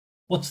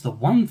What's the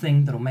one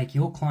thing that'll make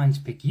your clients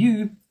pick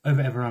you over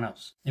everyone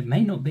else? It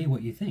may not be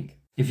what you think.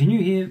 If you're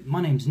new here,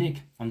 my name's Nick,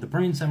 I'm the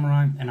Brand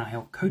Samurai, and I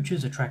help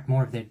coaches attract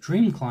more of their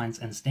dream clients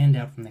and stand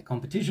out from their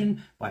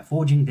competition by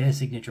forging their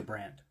signature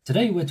brand.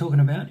 Today we're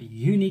talking about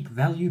Unique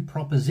Value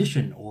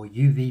Proposition, or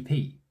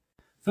UVP.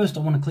 First,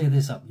 I want to clear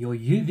this up. Your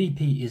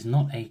UVP is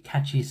not a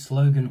catchy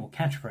slogan or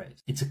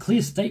catchphrase. It's a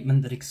clear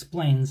statement that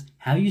explains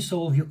how you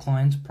solve your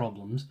clients'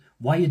 problems,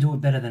 why you do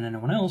it better than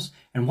anyone else,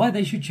 and why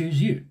they should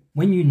choose you.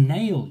 When you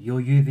nail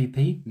your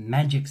UVP,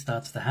 magic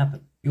starts to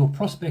happen. Your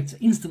prospects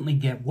instantly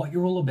get what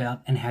you're all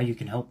about and how you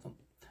can help them.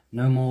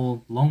 No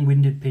more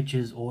long-winded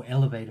pitches or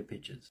elevator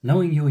pitches.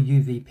 Knowing your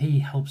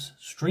UVP helps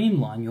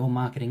streamline your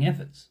marketing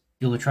efforts.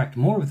 You'll attract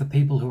more of the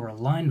people who are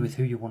aligned with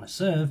who you want to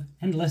serve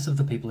and less of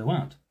the people who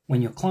aren't.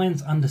 When your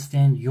clients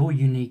understand your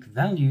unique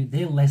value,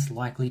 they're less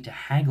likely to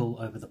haggle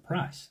over the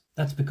price.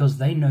 That's because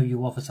they know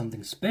you offer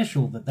something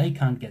special that they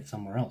can't get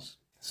somewhere else.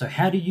 So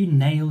how do you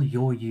nail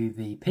your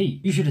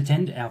UVP? You should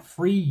attend our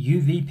free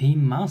UVP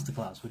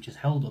Masterclass, which is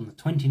held on the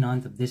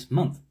 29th of this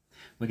month.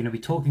 We're going to be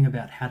talking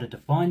about how to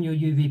define your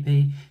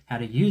UVP, how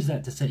to use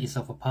that to set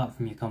yourself apart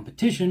from your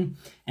competition,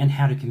 and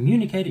how to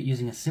communicate it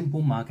using a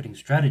simple marketing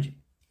strategy.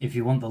 If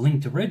you want the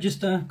link to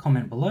register,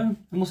 comment below and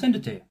we'll send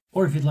it to you.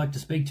 Or if you'd like to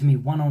speak to me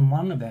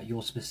one-on-one about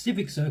your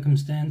specific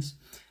circumstance,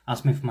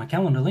 ask me for my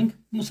calendar link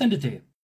and we'll send it to you.